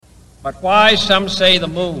But why, some say, the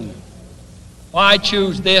moon? Why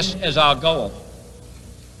choose this as our goal?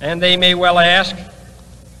 And they may well ask,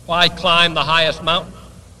 why climb the highest mountain?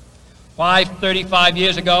 Why, 35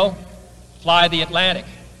 years ago, fly the Atlantic?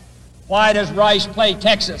 Why does Rice play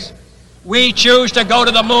Texas? We choose to go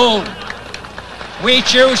to the moon. We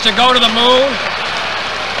choose to go to the moon.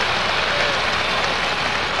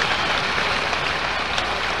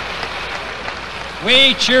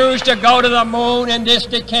 We choose to go to the moon in this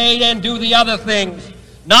decade and do the other things,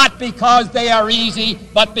 not because they are easy,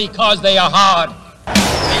 but because they are hard.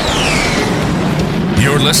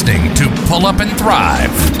 You're listening to Pull Up and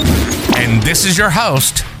Thrive. And this is your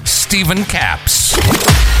host, Stephen Capps.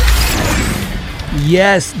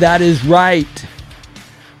 Yes, that is right.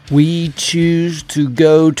 We choose to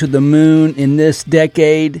go to the moon in this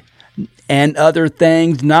decade and other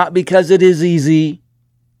things, not because it is easy,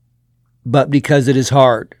 but because it is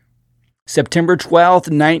hard. September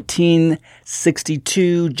 12th,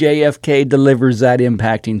 1962, JFK delivers that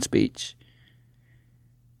impacting speech.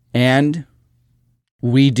 And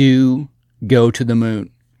we do go to the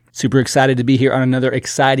moon. Super excited to be here on another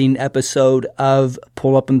exciting episode of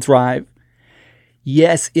Pull Up and Thrive.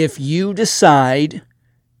 Yes, if you decide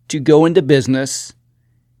to go into business,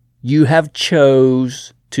 you have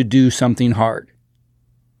chose to do something hard.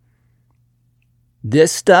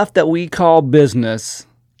 This stuff that we call business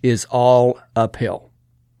is all uphill.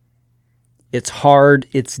 It's hard,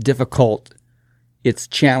 it's difficult, it's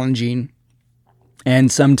challenging,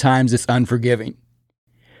 and sometimes it's unforgiving.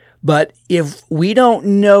 But if we don't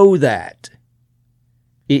know that,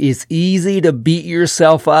 it is easy to beat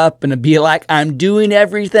yourself up and to be like, I'm doing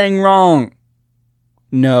everything wrong.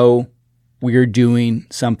 No, we're doing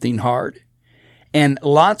something hard. And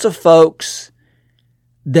lots of folks,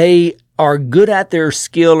 they are good at their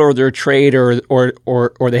skill or their trade or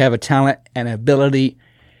they have a talent and ability,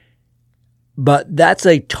 but that's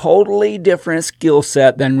a totally different skill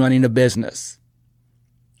set than running a business.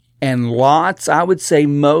 And I would say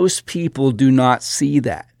most people do not see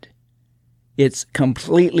that. It's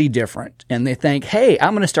completely different. And they think, hey,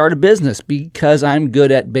 I'm going to start a business because I'm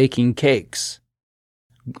good at baking cakes.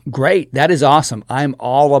 Great. That is awesome. I'm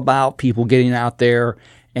all about people getting out there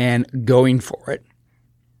and going for it.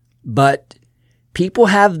 But people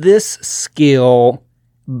have this skill,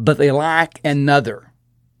 but they lack another.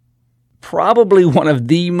 Probably one of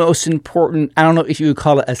the most important, I don't know if you would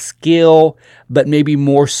call it a skill, but maybe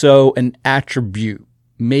more so an attribute.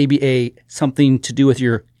 Maybe something to do with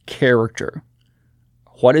your character.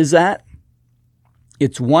 What is that?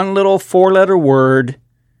 It's one little 4-letter word,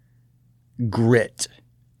 grit.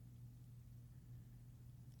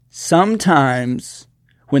 Sometimes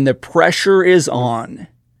when the pressure is on,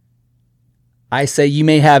 I say you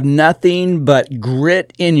may have nothing but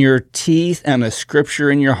grit in your teeth and a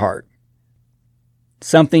scripture in your heart.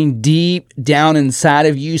 Something deep down inside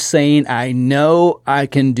of you saying, I know I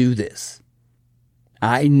can do this.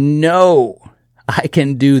 I know I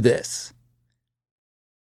can do this.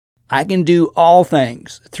 I can do all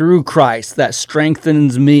things through Christ that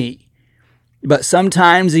strengthens me. But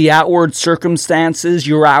sometimes the outward circumstances,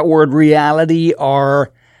 your outward reality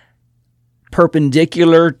are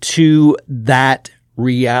perpendicular to that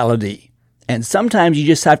reality. And sometimes you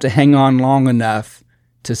just have to hang on long enough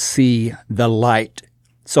to see the light.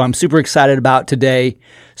 So I'm super excited about today.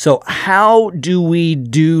 So how do we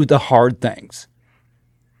do the hard things?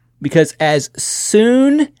 Because as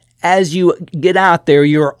soon as you get out there,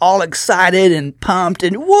 you're all excited and pumped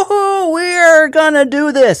and woohoo, we're gonna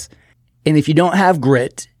do this. And if you don't have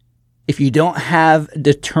grit, if you don't have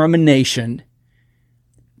determination,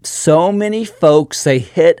 so many folks, they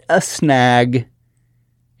hit a snag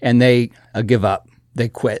and they give up. They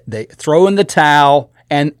quit. They throw in the towel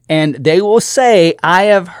and they will say, I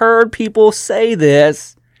have heard people say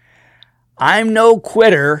this, I'm no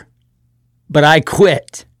quitter, but I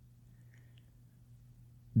quit.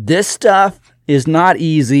 This stuff is not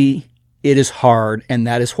easy. It is hard, and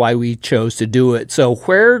that is why we chose to do it. So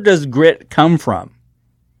where does grit come from?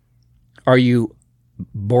 Are you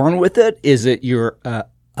born with it? Is it your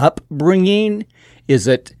upbringing? Is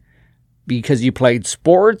it because you played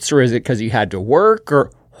sports, or is it because you had to work,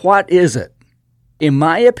 or what is it? In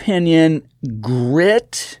my opinion,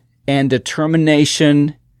 grit and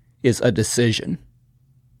determination is a decision.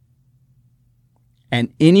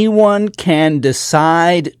 And anyone can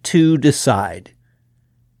decide to decide.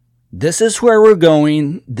 This is where we're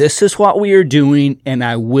going. This is what we are doing, and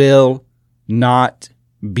I will not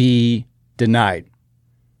be denied.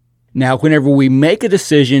 Now, whenever we make a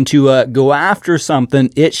decision to go after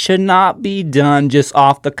something, it should not be done just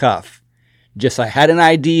off the cuff. Just I had an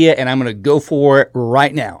idea and I'm going to go for it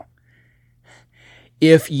right now.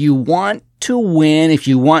 If you want to win, if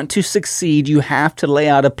you want to succeed, you have to lay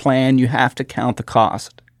out a plan. You have to count the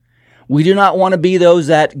cost. We do not want to be those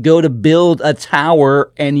that go to build a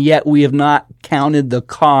tower and yet we have not counted the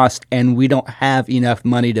cost and we don't have enough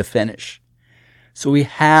money to finish. So we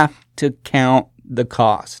have to count the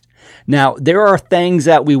cost. Now, there are things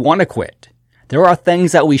that we want to quit. There are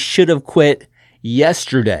things that we should have quit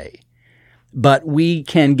yesterday, but we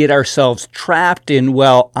can get ourselves trapped in,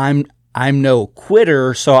 well, I'm no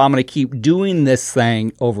quitter, so I'm going to keep doing this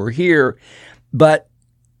thing over here. But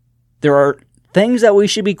there are things that we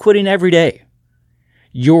should be quitting every day.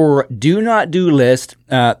 Your do not do list,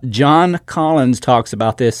 John Collins talks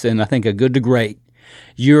about this in, I think, A Good to Great.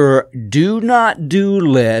 Your do not do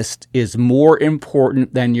list is more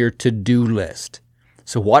important than your to-do list.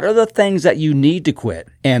 So what are the things that you need to quit?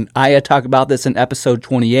 And I talk about this in episode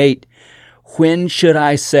 28. When should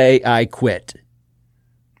I say I quit?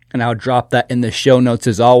 And I'll drop that in the show notes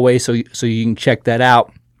as always, so you can check that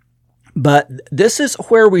out. But this is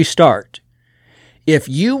where we start. If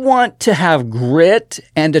you want to have grit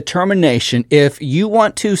and determination, if you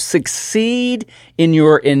want to succeed in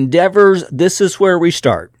your endeavors, this is where we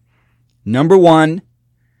start. Number one,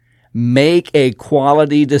 make a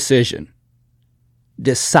quality decision.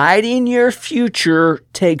 Deciding your future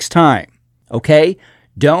takes time, okay?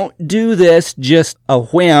 Don't do this just a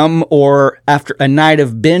whim or after a night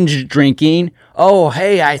of binge drinking. Oh,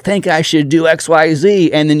 hey, I think I should do XYZ.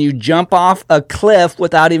 And then you jump off a cliff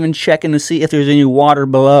without even checking to see if there's any water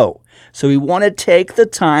below. So we want to take the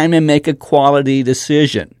time and make a quality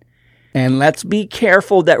decision. And let's be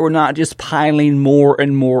careful that we're not just piling more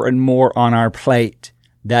and more and more on our plate.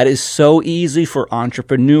 That is so easy for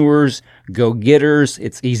entrepreneurs, go-getters.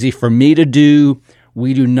 It's easy for me to do.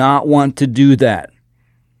 We do not want to do that.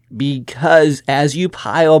 Because as you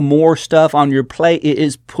pile more stuff on your plate, it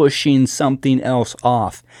is pushing something else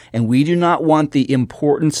off. And we do not want the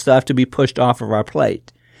important stuff to be pushed off of our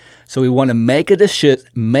plate. So we want to make a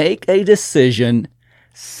decision,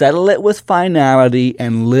 settle it with finality,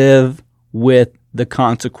 and live with the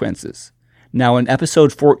consequences. Now, in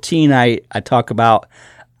episode 14, I talk about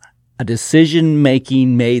a decision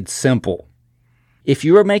making made simple. If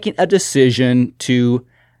you are making a decision to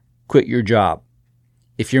quit your job,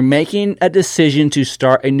 if you're making a decision to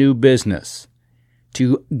start a new business,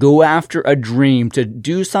 to go after a dream, to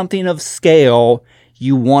do something of scale,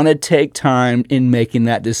 you want to take time in making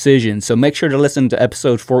that decision. So make sure to listen to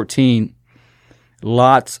episode 14.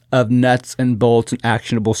 Lots of nuts and bolts and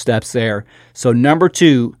actionable steps there. So number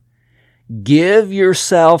 2, give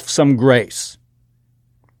yourself some grace.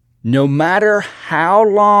 No matter how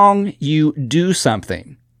long you do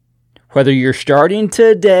something, whether you're starting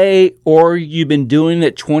today or you've been doing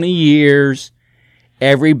it 20 years,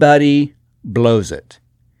 everybody blows it.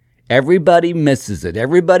 Everybody misses it.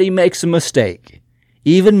 Everybody makes a mistake,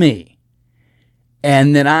 even me.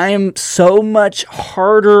 And then I am so much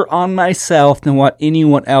harder on myself than what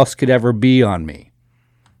anyone else could ever be on me.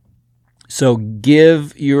 So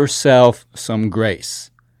give yourself some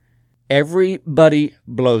grace. Everybody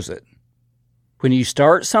blows it. When you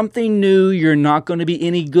start something new, you're not going to be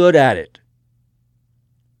any good at it.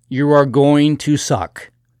 You are going to suck.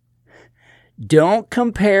 Don't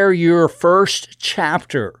compare your first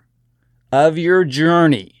chapter of your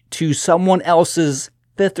journey to someone else's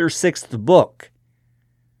 5th or 6th book.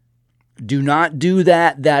 Do not do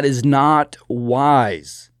that. That is not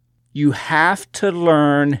wise. You have to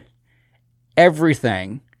learn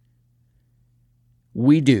everything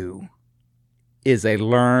we do is a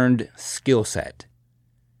learned skill set.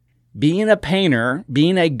 Being a painter,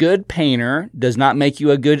 being a good painter, does not make you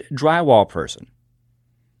a good drywall person.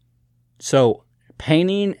 So,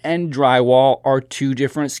 painting and drywall are 2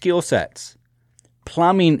 different skill sets.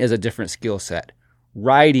 Plumbing is a different skill set.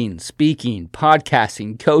 Writing, speaking,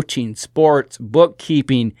 podcasting, coaching, sports,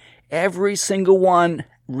 bookkeeping, every single one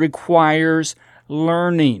requires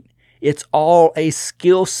learning. It's all a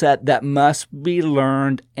skill set that must be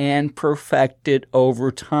learned and perfected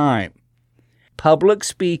over time. Public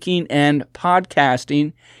speaking and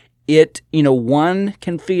podcasting, one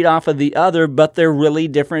can feed off of the other, but they're really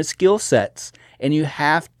different skill sets. And you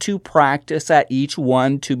have to practice at each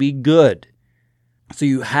one to be good. So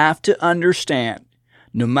you have to understand,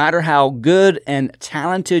 no matter how good and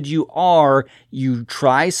talented you are, you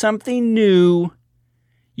try something new,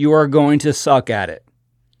 you are going to suck at it.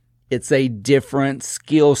 It's a different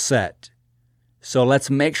skill set. So let's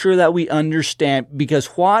make sure that we understand, because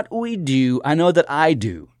what we do, I know that I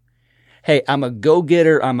do. Hey, I'm a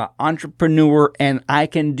go-getter, I'm an entrepreneur, and I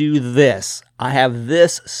can do this. I have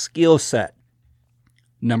this skill set.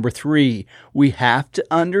 Number 3, we have to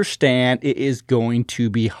understand it is going to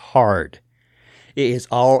be hard. It is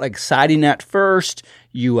all exciting at first.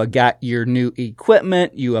 You got your new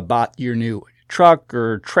equipment. You bought your new truck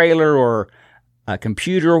or trailer or a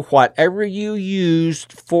computer, whatever you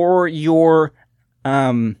used for your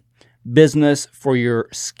business, for your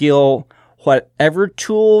skill, whatever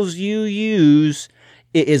tools you use,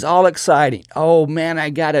 it is all exciting. Oh man, I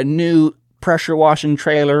got a new pressure washing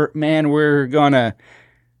trailer. Man, we're going to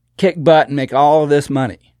kick butt and make all of this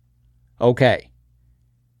money. Okay.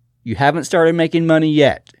 You haven't started making money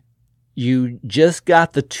yet. You just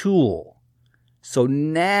got the tool. So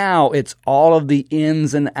now it's all of the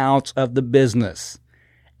ins and outs of the business.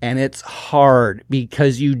 And it's hard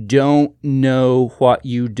because you don't know what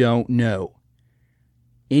you don't know.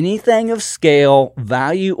 Anything of scale,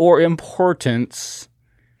 value, or importance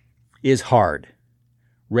is hard.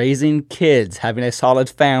 Raising kids, having a solid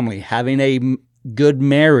family, having a good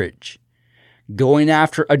marriage, going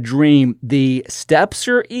after a dream. The steps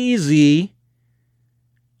are easy,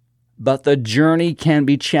 but the journey can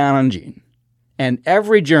be challenging. And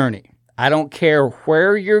every journey, I don't care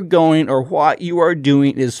where you're going or what you are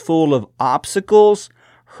doing, is full of obstacles,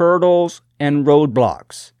 hurdles, and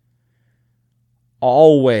roadblocks.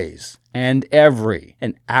 Always and every.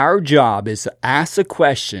 And our job is to ask the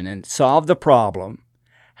question and solve the problem.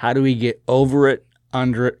 How do we get over it,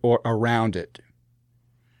 under it, or around it?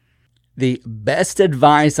 The best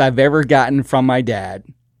advice I've ever gotten from my dad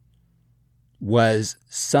was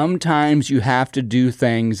sometimes you have to do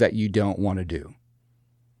things that you don't want to do.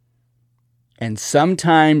 And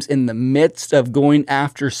sometimes in the midst of going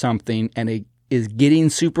after something and it is getting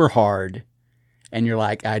super hard and you're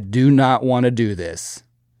like, I do not want to do this.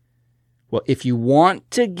 Well, if you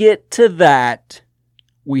want to get to that,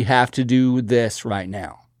 we have to do this right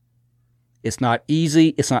now. It's not easy.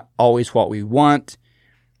 It's not always what we want.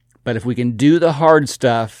 But if we can do the hard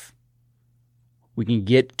stuff, we can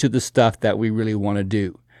get to the stuff that we really want to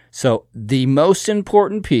do. So the most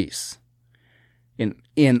important piece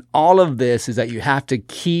in all of this is that you have to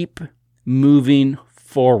keep moving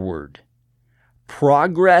forward.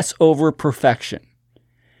 Progress over perfection.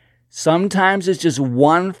 Sometimes it's just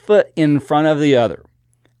one foot in front of the other.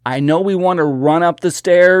 I know we want to run up the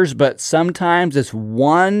stairs, but sometimes it's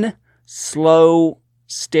one slow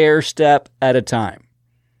stair step at a time.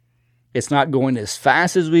 It's not going as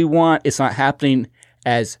fast as we want. It's not happening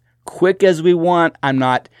as quick as we want. I'm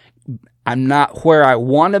not where I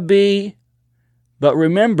want to be. But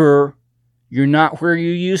remember, you're not where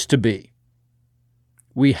you used to be.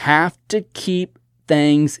 We have to keep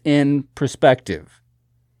things in perspective.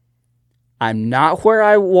 I'm not where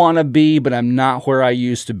I want to be, but I'm not where I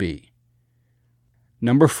used to be.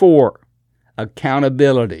 Number 4,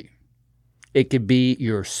 accountability. It could be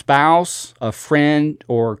your spouse, a friend,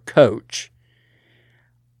 or coach.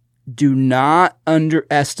 Do not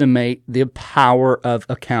underestimate the power of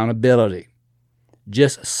accountability.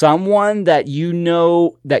 Just someone that you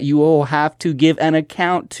know that you will have to give an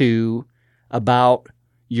account to about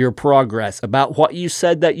your progress, about what you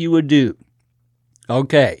said that you would do.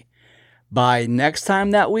 Okay, by next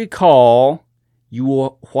time that we call, you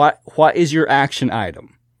will what is your action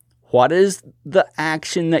item? What is the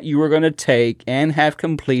action that you are going to take and have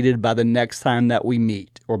completed by the next time that we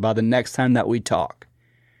meet or by the next time that we talk?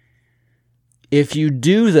 If you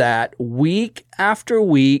do that week after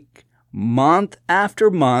week, month after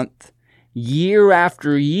month, year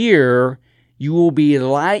after year, you will be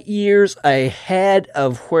light years ahead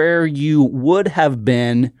of where you would have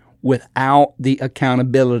been without the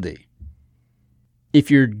accountability. If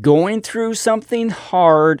you're going through something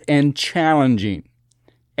hard and challenging,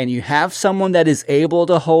 and you have someone that is able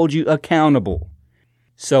to hold you accountable,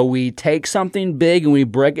 so we take something big and we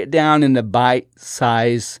break it down into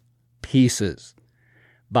bite-sized pieces.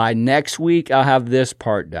 By next week, I'll have this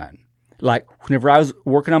part done. Like whenever I was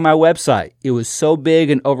working on my website, it was so big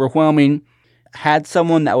and overwhelming. I had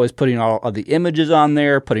someone that was putting all of the images on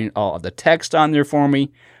there, putting all of the text on there for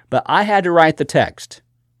me, but I had to write the text.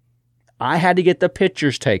 I had to get the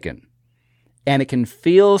pictures taken. And it can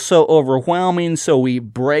feel so overwhelming, so we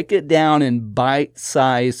break it down in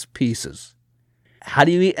bite-sized pieces. How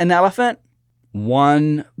do you eat an elephant?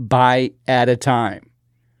 One bite at a time.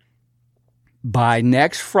 By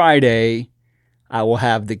next Friday, I will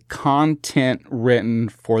have the content written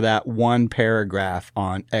for that one paragraph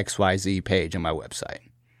on XYZ page on my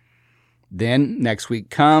website. Then next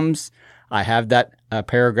week comes, I have that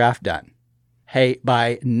paragraph done. Hey,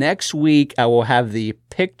 by next week, I will have the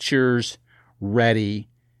pictures ready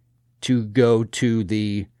to go to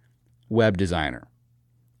the web designer.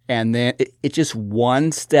 And then it's just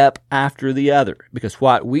one step after the other. Because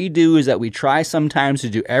what we do is that we try sometimes to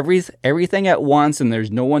do everything at once, and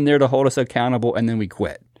there's no one there to hold us accountable, and then we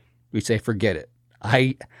quit. We say, forget it.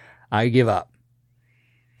 I give up.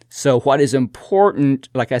 So what is important,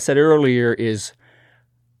 like I said earlier, is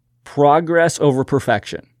progress over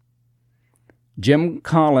perfection. Jim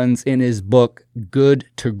Collins, in his book, Good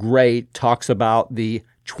to Great, talks about the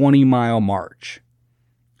 20-mile march.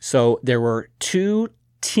 So there were 2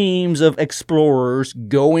 teams of explorers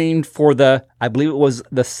going for I believe it was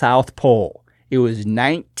the South Pole. It was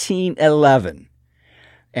 1911.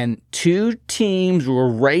 And 2 teams were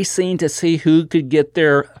racing to see who could get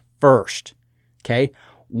there first. Okay?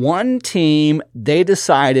 One team, they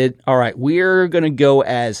decided, all right, we're going to go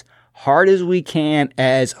as hard as we can,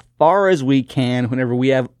 as far as we can whenever we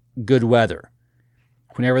have good weather.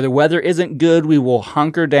 Whenever the weather isn't good, we will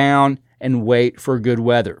hunker down and wait for good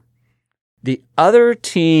weather. The other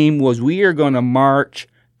team was, we are going to march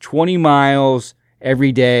 20 miles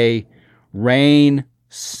every day, rain,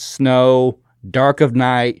 snow, dark of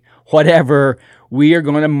night, whatever. We are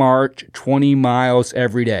going to march 20 miles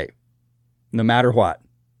every day, no matter what.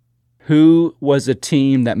 Who was the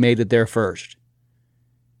team that made it there first?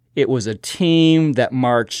 It was a team that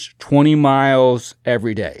marched 20 miles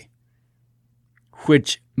every day,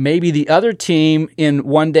 which maybe the other team in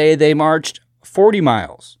one day they marched 40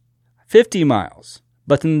 miles. 50 miles,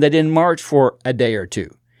 but then they didn't march for a day or two.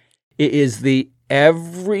 It is the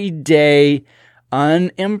everyday,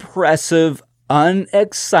 unimpressive,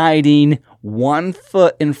 unexciting, one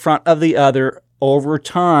foot in front of the other over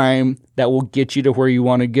time that will get you to where you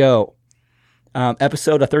want to go.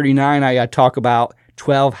 Episode 39, I talk about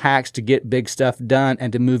 12 hacks to get big stuff done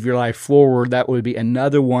and to move your life forward. That would be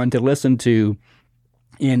another one to listen to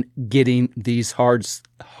in getting these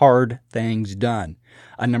hard things done.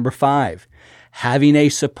 Number 5, having a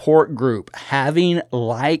support group, having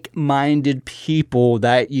like-minded people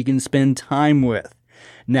that you can spend time with.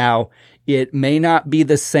 Now, it may not be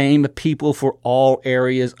the same people for all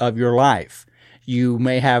areas of your life. You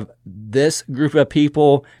may have this group of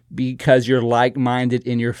people because you're like-minded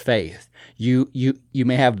in your faith. You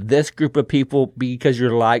may have this group of people because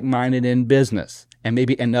you're like-minded in business, and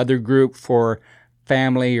maybe another group for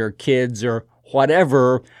family or kids or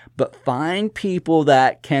whatever, but find people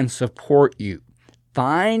that can support you.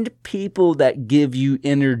 Find people that give you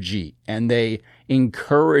energy and they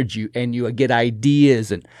encourage you and you get ideas.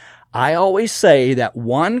 And I always say that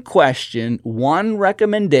one question, one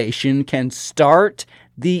recommendation can start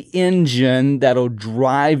the engine that'll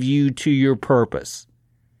drive you to your purpose.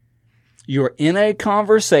 You're in a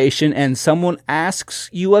conversation and someone asks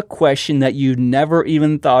you a question that you never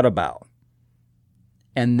even thought about.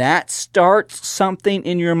 And that starts something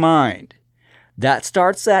in your mind. That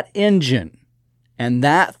starts that engine. And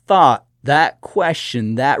that thought, that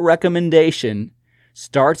question, that recommendation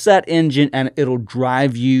starts that engine and it'll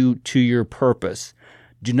drive you to your purpose.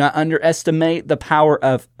 Do not underestimate the power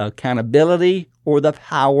of accountability or the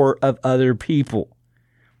power of other people.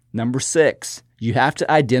 Number 6, you have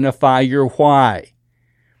to identify your why.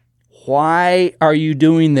 Why are you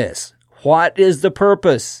doing this? What is the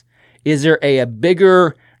purpose? Is there a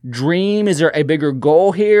bigger dream? Is there a bigger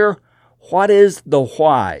goal here? What is the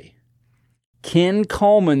why? Ken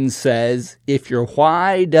Coleman says, if your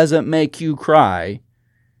why doesn't make you cry,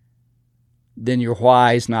 then your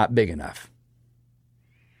why is not big enough.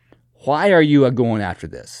 Why are you going after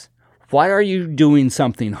this? Why are you doing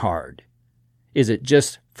something hard? Is it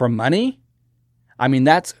just for money? I mean,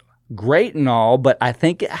 that's great and all, but I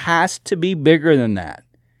think it has to be bigger than that.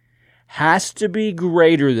 Has to be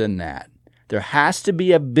greater than that. There has to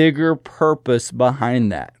be a bigger purpose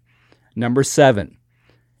behind that. Number 7,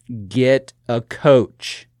 get a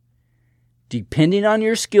coach. Depending on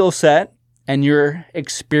your skill set and your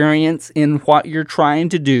experience in what you're trying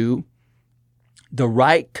to do, the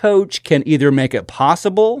right coach can either make it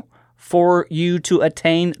possible for you to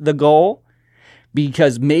attain the goal,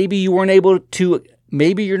 because maybe you're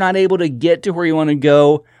not able to get to where you want to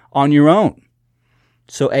go on your own.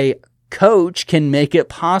 So a coach can make it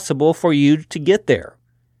possible for you to get there.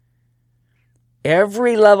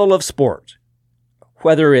 Every level of sport,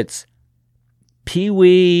 whether it's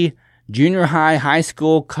pee-wee, junior high, high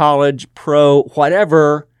school, college, pro,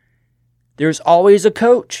 whatever, there's always a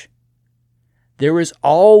coach. There is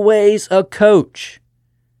always a coach.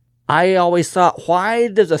 I always thought, why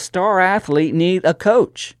does a star athlete need a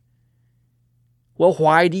coach? Well,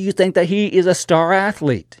 why do you think that he is a star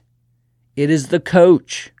athlete? It is the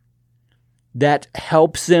coach that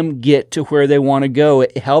helps them get to where they want to go.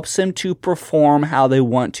 It helps them to perform how they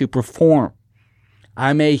want to perform.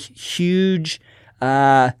 I'm a huge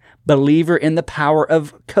believer in the power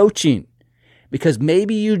of coaching, because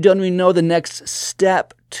maybe you don't even know the next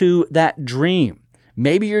step to that dream.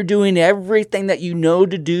 Maybe you're doing everything that you know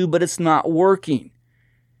to do, but it's not working.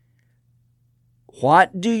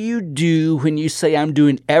 What do you do when you say, I'm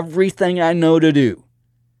doing everything I know to do?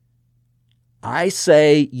 I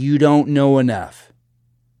say you don't know enough.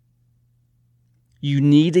 You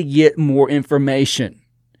need to get more information.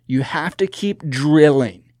 You have to keep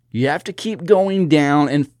drilling. You have to keep going down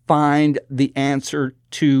and find the answer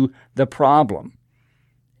to the problem.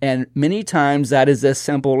 And many times that is as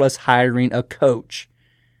simple as hiring a coach.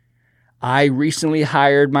 I recently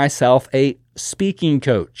hired myself a speaking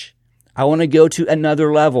coach. I want to go to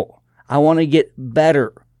another level. I want to get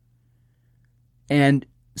better. And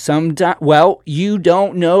sometimes, you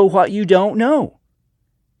don't know what you don't know.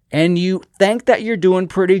 And you think that you're doing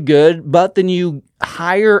pretty good, but then you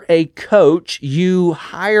hire a coach, you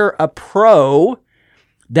hire a pro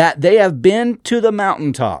that they have been to the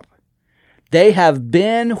mountaintop. They have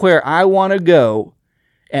been where I want to go,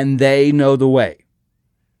 and they know the way.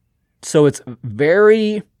 So it's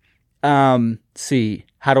very, how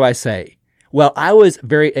do I say? Well, I was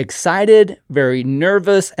very excited, very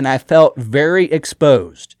nervous, and I felt very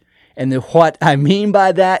exposed. And what I mean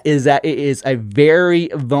by that is that it is a very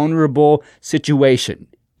vulnerable situation.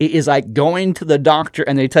 It is like going to the doctor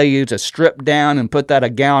and they tell you to strip down and put that a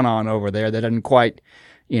gown on over there that doesn't quite,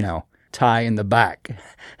 tie in the back.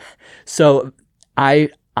 So I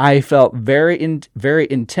felt very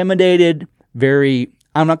intimidated,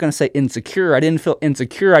 I'm not going to say insecure. I didn't feel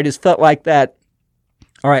insecure. I just felt like that.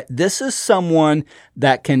 All right, this is someone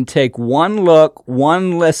that can take one look,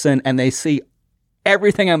 one listen, and they see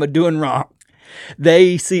everything I'm doing wrong.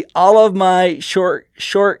 They see all of my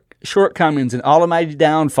shortcomings and all of my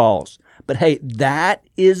downfalls. But hey, that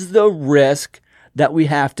is the risk that we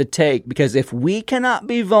have to take, because if we cannot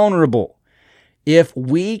be vulnerable,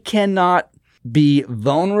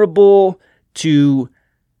 to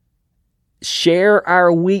share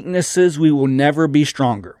our weaknesses, we will never be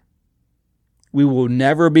stronger. We will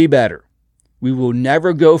never be better. We will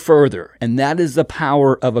never go further. And that is the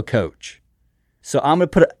power of a coach. So I'm going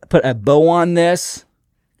to put a bow on this.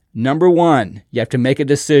 Number 1, you have to make a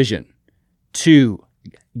decision. 2,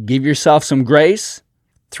 give yourself some grace.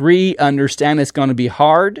 3, understand it's going to be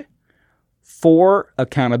hard. 4,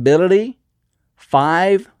 accountability.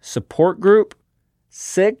 5, support group.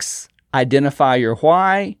 6, identify your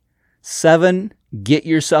why. 7, get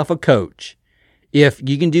yourself a coach. If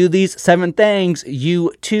you can do these 7 things,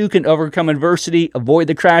 you too can overcome adversity, avoid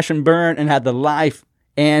the crash and burn, and have the life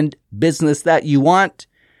and business that you want.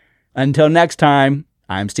 Until next time,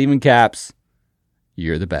 I'm Stephen Capps.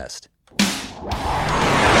 You're the best.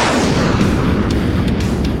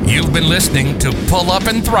 You've been listening to Pull Up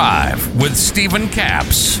and Thrive with Stephen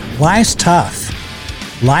Capps. Life's tough.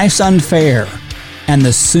 Life's unfair. And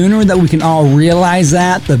the sooner that we can all realize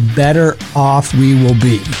that, the better off we will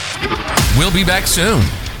be. We'll be back soon.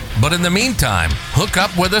 But in the meantime, hook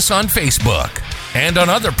up with us on Facebook and on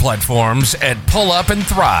other platforms at Pull Up and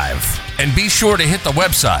Thrive. And be sure to hit the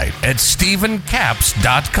website at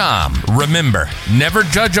StephenCapps.com. Remember, never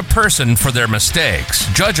judge a person for their mistakes.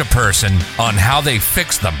 Judge a person on how they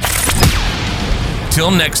fix them.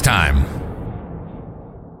 Till next time.